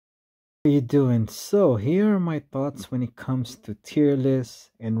How you doing? So here are my thoughts when it comes to tier lists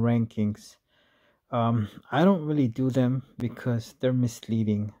and rankings. I don't really do them because they're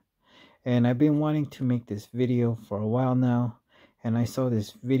misleading. And I've been wanting to make this video for a while now. And I saw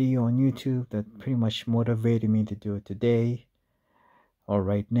this video on YouTube that pretty much motivated me to do it today or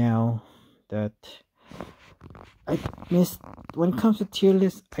right now. That I miss when it comes to tier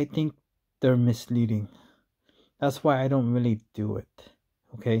lists, I think they're misleading. That's why I don't really do it.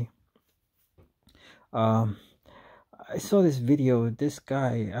 Okay. Um I saw this video. This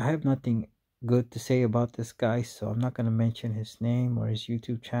guy, I have nothing good to say about this guy, so I'm not going to mention his name or his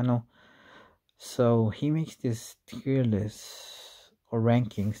YouTube channel. So he makes this tier list or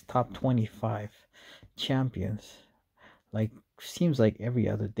rankings, top 25 champions. Like, seems like every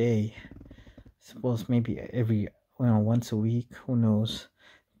other day. Suppose maybe once a week, who knows.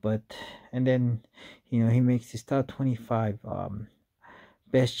 But, and then, he makes his top 25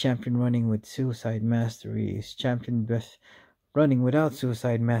 best champion running with suicide masteries, champion best running without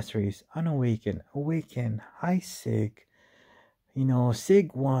suicide masteries, unawakened, awaken, high sig,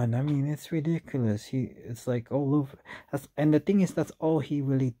 sig one. I mean, it's ridiculous. It's like all over. And the thing is, that's all he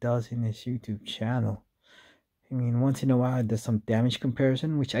really does in his YouTube channel. I mean, once in a while there's some damage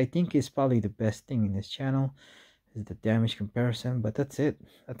comparison, which I think is probably the best thing in his channel, is the damage comparison. But that's it.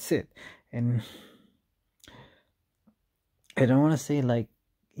 And I don't want to say like,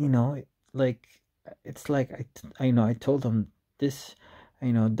 like, it's like I told him this,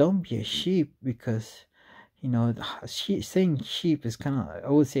 don't be a sheep, because saying sheep is kind of, I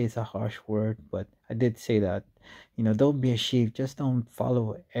would say it's a harsh word, but I did say that, don't be a sheep. Just don't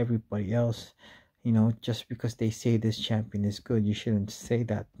follow everybody else. Just because they say this champion is good, you shouldn't say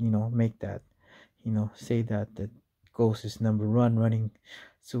that. Make that, say that Ghost is number one running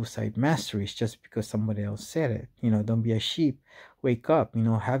suicide masteries just because somebody else said it. Don't be a sheep. Wake up.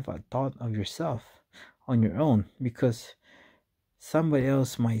 Have a thought of yourself on your own, because somebody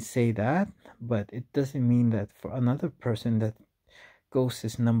else might say that, but it doesn't mean that for another person that Ghost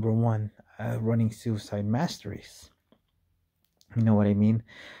is number one running suicide masteries. You know what I mean?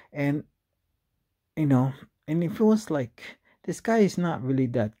 And and if it was like, this guy is not really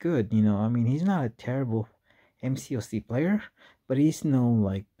that good, I mean, he's not a terrible MCOC player, but he's no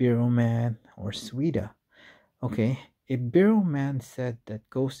like Bureau Man or Suida. Okay, if Bureau Man said that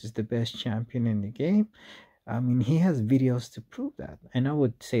Ghost is the best champion in the game, I mean, he has videos to prove that, and I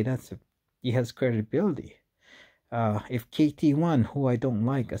would say he has credibility. If KT1, who I don't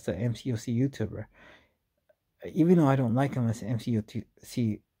like as an MCOC YouTuber, even though I don't like him as an MCOC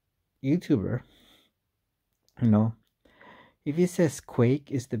YouTuber, if he says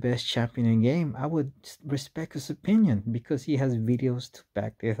Quake is the best champion in the game, I would respect his opinion, because he has videos to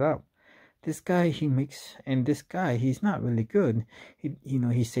back this up. This guy, he's not really good.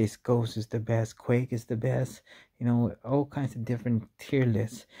 He says Ghost is the best, Quake is the best, all kinds of different tier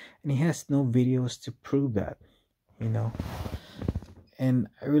lists, and he has no videos to prove that, And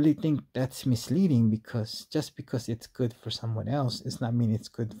I really think that's misleading, because just because it's good for someone else does not mean it's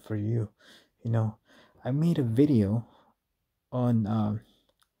good for you. I made a video on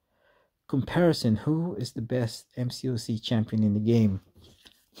comparison, who is the best MCOC champion in the game,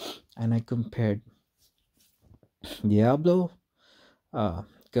 and I compared Diablo,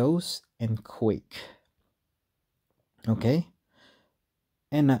 Ghost, and Quake. Okay,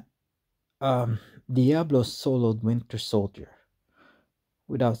 and Diablo soloed Winter Soldier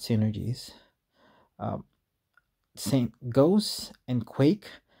without synergies. Saint Ghost and Quake,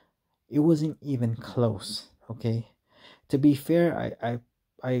 it wasn't even close. Okay, to be fair,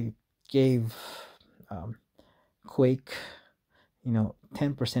 I gave Quake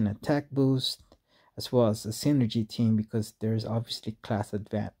 10% attack boost, as well as a synergy team, because there's obviously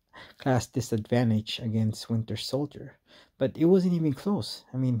class disadvantage against Winter Soldier, but it wasn't even close.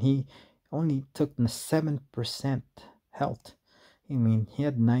 I mean, he only took 7% health. I mean, he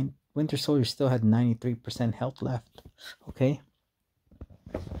had Winter Soldier still had 93% health left. Okay,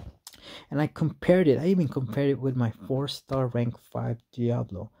 and I even compared it with my 4-star rank 5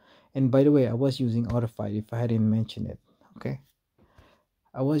 Diablo. And by the way, I was using Autofight, if I hadn't mentioned it. Okay,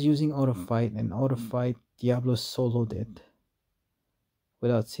 I was using Autofight, and Autofight Diablo soloed it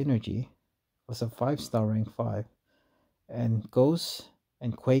without synergy. It was a 5-star rank 5. And Ghost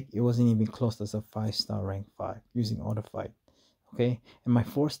and Quake, it wasn't even close as a 5-star rank 5 using Autofight. Okay, and my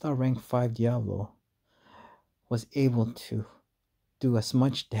 4-star rank 5 Diablo was able to do as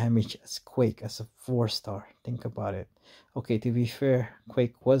much damage as Quake as a 4-star. Think about it. Okay, to be fair,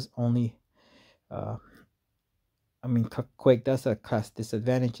 Quake was only Quake does a class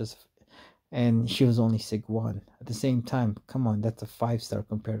disadvantage and she was only Sig 1. At the same time, come on, that's a 5-star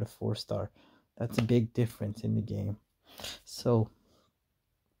compared to 4-star. That's a big difference in the game. So,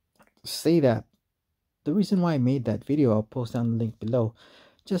 say that. The reason why I made that video, I'll post down the link below,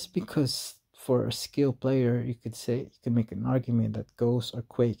 just because for a skilled player, you could say, you can make an argument that Ghost or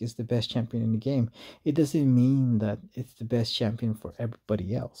Quake is the best champion in the game. It doesn't mean that it's the best champion for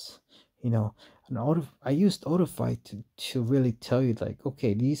everybody else. You know, I used Autofight to really tell you, like,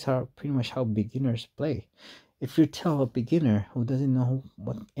 okay, these are pretty much how beginners play. If you tell a beginner who doesn't know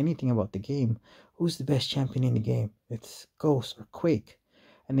anything about the game, who's the best champion in the game, it's Ghost or Quake,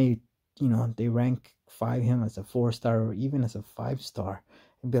 and they rank him as a 4-star or even as a 5-star,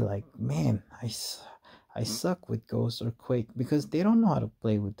 and be like, man, I suck with Ghost or Quake, because they don't know how to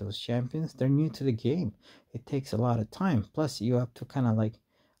play with those champions. They're new to the game. It takes a lot of time. Plus, you have to kind of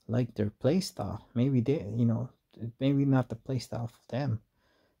like their play style. Maybe maybe not the play style for them.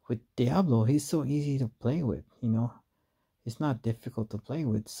 With Diablo, he's so easy to play with. It's not difficult to play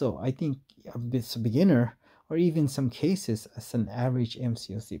with. So I think as a beginner, or even some cases as an average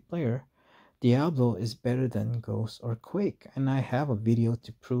MCOC player, Diablo is better than Ghost or Quake, and I have a video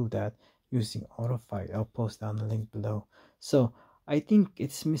to prove that using Autofight. I'll post down the link below. So I think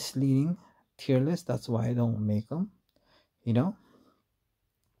it's misleading tier list. That's why I don't make them.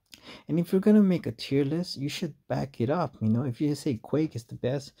 And if you're gonna make a tier list, you should back it up. If you say Quake is the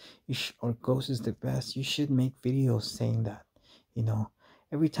best, or Ghost is the best, you should make videos saying that.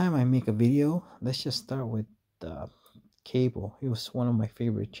 Every time I make a video, let's just start with Cable. He was one of my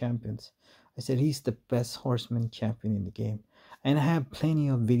favorite champions. I said he's the best horseman champion in the game, and I have plenty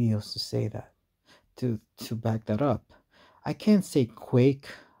of videos to say that, to back that up. I can't say Quake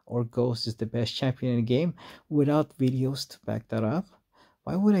or Ghost is the best champion in the game without videos to back that up.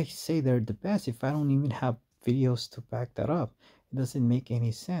 Why would I say they're the best if I don't even have videos to back that up? It doesn't make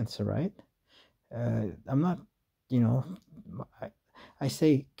any sense, right? I'm not, I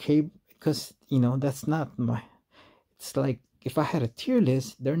say Cable because that's not my. It's like, if I had a tier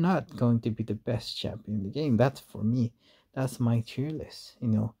list, they're not going to be the best champion in the game. That's for me. That's my tier list.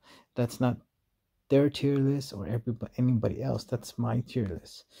 That's not their tier list or anybody else. That's my tier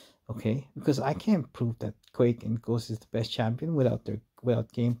list. Okay, because I can't prove that Quake and Ghost is the best champion without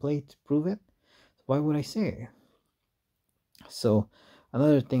gameplay to prove it. Why would I say it? So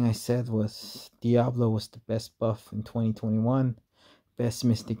another thing I said was Diablo was the best buff in 2021. Best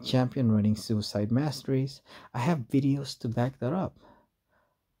Mystic Champion running Suicide Masteries. I have videos to back that up.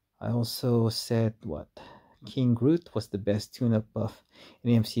 I also said King Groot was the best tune-up buff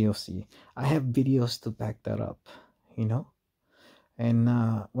in MCOC. I have videos to back that up, And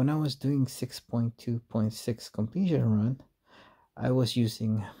when I was doing 6.2.6 completion run, I was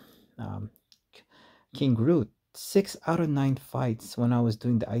using King Groot. 6 out of 9 fights when I was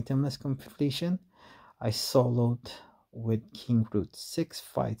doing the itemless completion, I soloed with King Groot. 6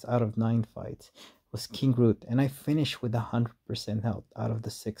 fights out of 9 fights was King Groot, and I finished with 100% health out of the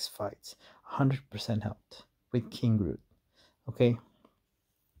 6 fights. 100% health with King Groot. Okay,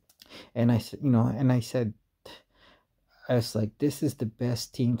 and I said, I was like, this is the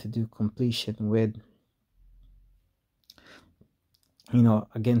best team to do completion with.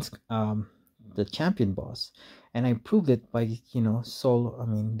 Against the champion boss, and I proved it by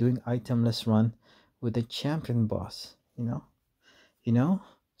doing itemless run with the champion boss.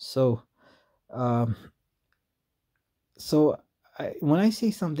 So when I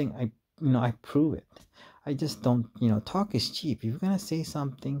say something, I prove it. I just don't, talk is cheap. If you're gonna say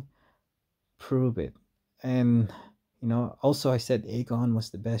something, prove it. And also I said Aegon was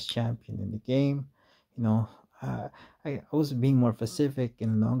the best champion in the game. I was being more specific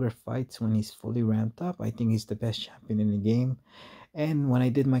in longer fights when he's fully ramped up. I think he's the best champion in the game. And when I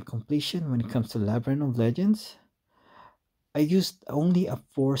did my completion, when it comes to Labyrinth of Legends, I used only a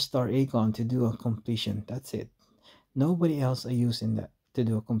 4-star Aegon to do a completion. That's it. Nobody else I used in that to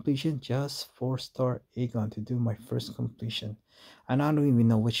do a completion. Just 4-star Aegon to do my first completion. And I don't even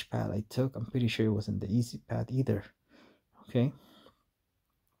know which path I took. I'm pretty sure it wasn't the easy path either. Okay.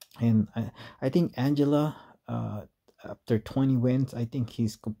 And I think Angela, after 20 wins, I think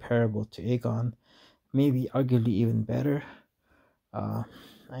he's comparable to Aegon, maybe arguably even better.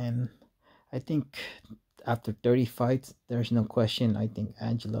 And I think after 30 fights, there's no question. I think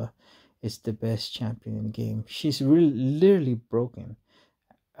Angela is the best champion in the game. She's literally broken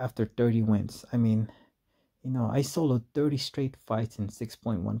after 30 wins. I mean, I soloed 30 straight fights in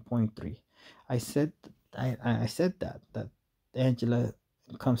 6.1.3. I said that Angela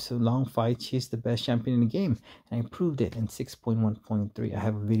comes to long fights, she's the best champion in the game, and I proved it in 6.1.3. I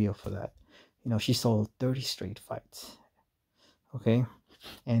have a video for that. She sold 30 straight fights. Okay,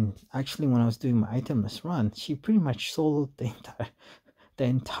 And actually, when I was doing my itemless run, she pretty much soloed the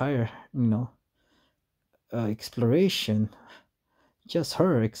entire exploration, just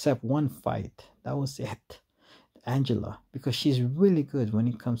her, except one fight. That was it. Angela, because she's really good when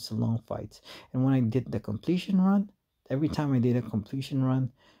it comes to long fights. And when I did the completion run, every time I did a completion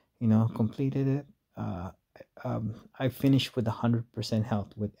run, completed it, I finished with 100%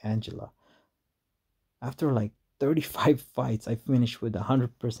 health with Angela. After like 35 fights, I finished with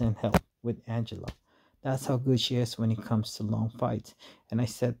 100% health with Angela. That's how good she is when it comes to long fights. And I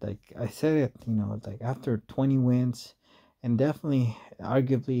said it, like after 20 wins, and definitely,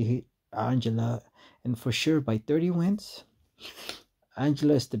 arguably, Angela, and for sure by 30 wins,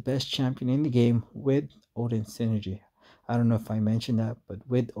 Angela is the best champion in the game with Odin synergy. I don't know if I mentioned that, but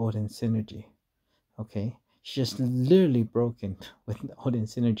with Odin synergy. Okay, she's just literally broken with Odin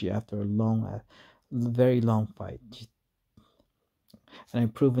synergy after a very long fight, and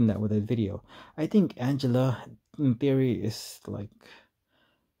I've proven that with a video. I think Angela, in theory, is like,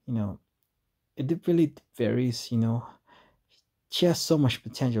 it really varies. She has so much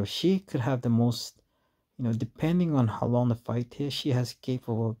potential. She could have the most, depending on how long the fight is, she has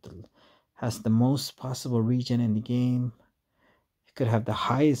the most possible regen in the game. She could have the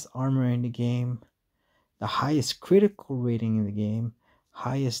highest armor in the game, the highest critical rating in the game,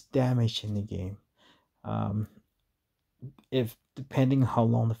 highest damage in the game. If depending how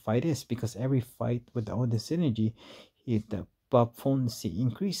long the fight is, because every fight with all the synergy, the buff potency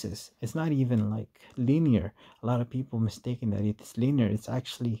increases. It's not even like linear. A lot of people mistaken that it's linear. It's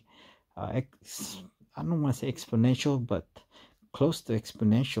actually I don't want to say exponential, but close to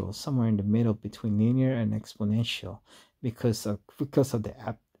exponential, somewhere in the middle between linear and exponential, because of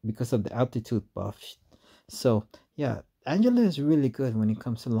the altitude buff. So yeah, Angela is really good when it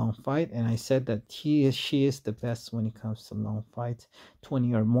comes to long fight, and I said that she is the best when it comes to long fights,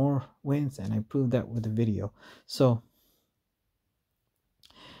 20 or more wins, and I proved that with the video. So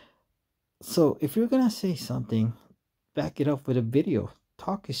if you're gonna say something, back it up with a video.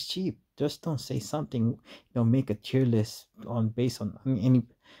 Talk is cheap. Just don't say something. Make a tier list based on any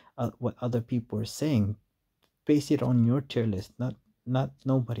what other people are saying. Base it on your tier list, not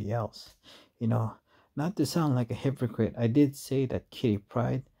nobody else. Not to sound like a hypocrite, I did say that Kitty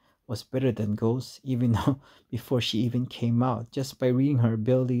Pryde was better than Ghost, even though before she even came out, just by reading her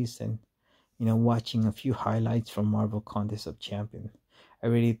abilities and watching a few highlights from Marvel Contest of Champion. I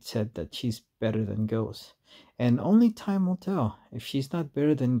already said that she's better than Ghost, and only time will tell. If she's not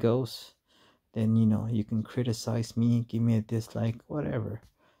better than Ghost, then you can criticize me, give me a dislike, whatever,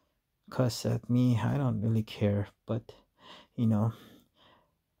 cuss at me. I don't really care, but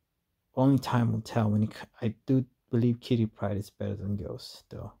only time will tell. I do believe Kitty Pryde is better than Ghost,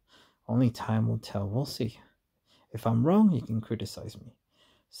 though. Only time will tell. We'll see. If I'm wrong, you can criticize me.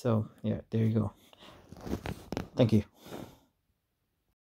 So yeah, there you go. Thank you.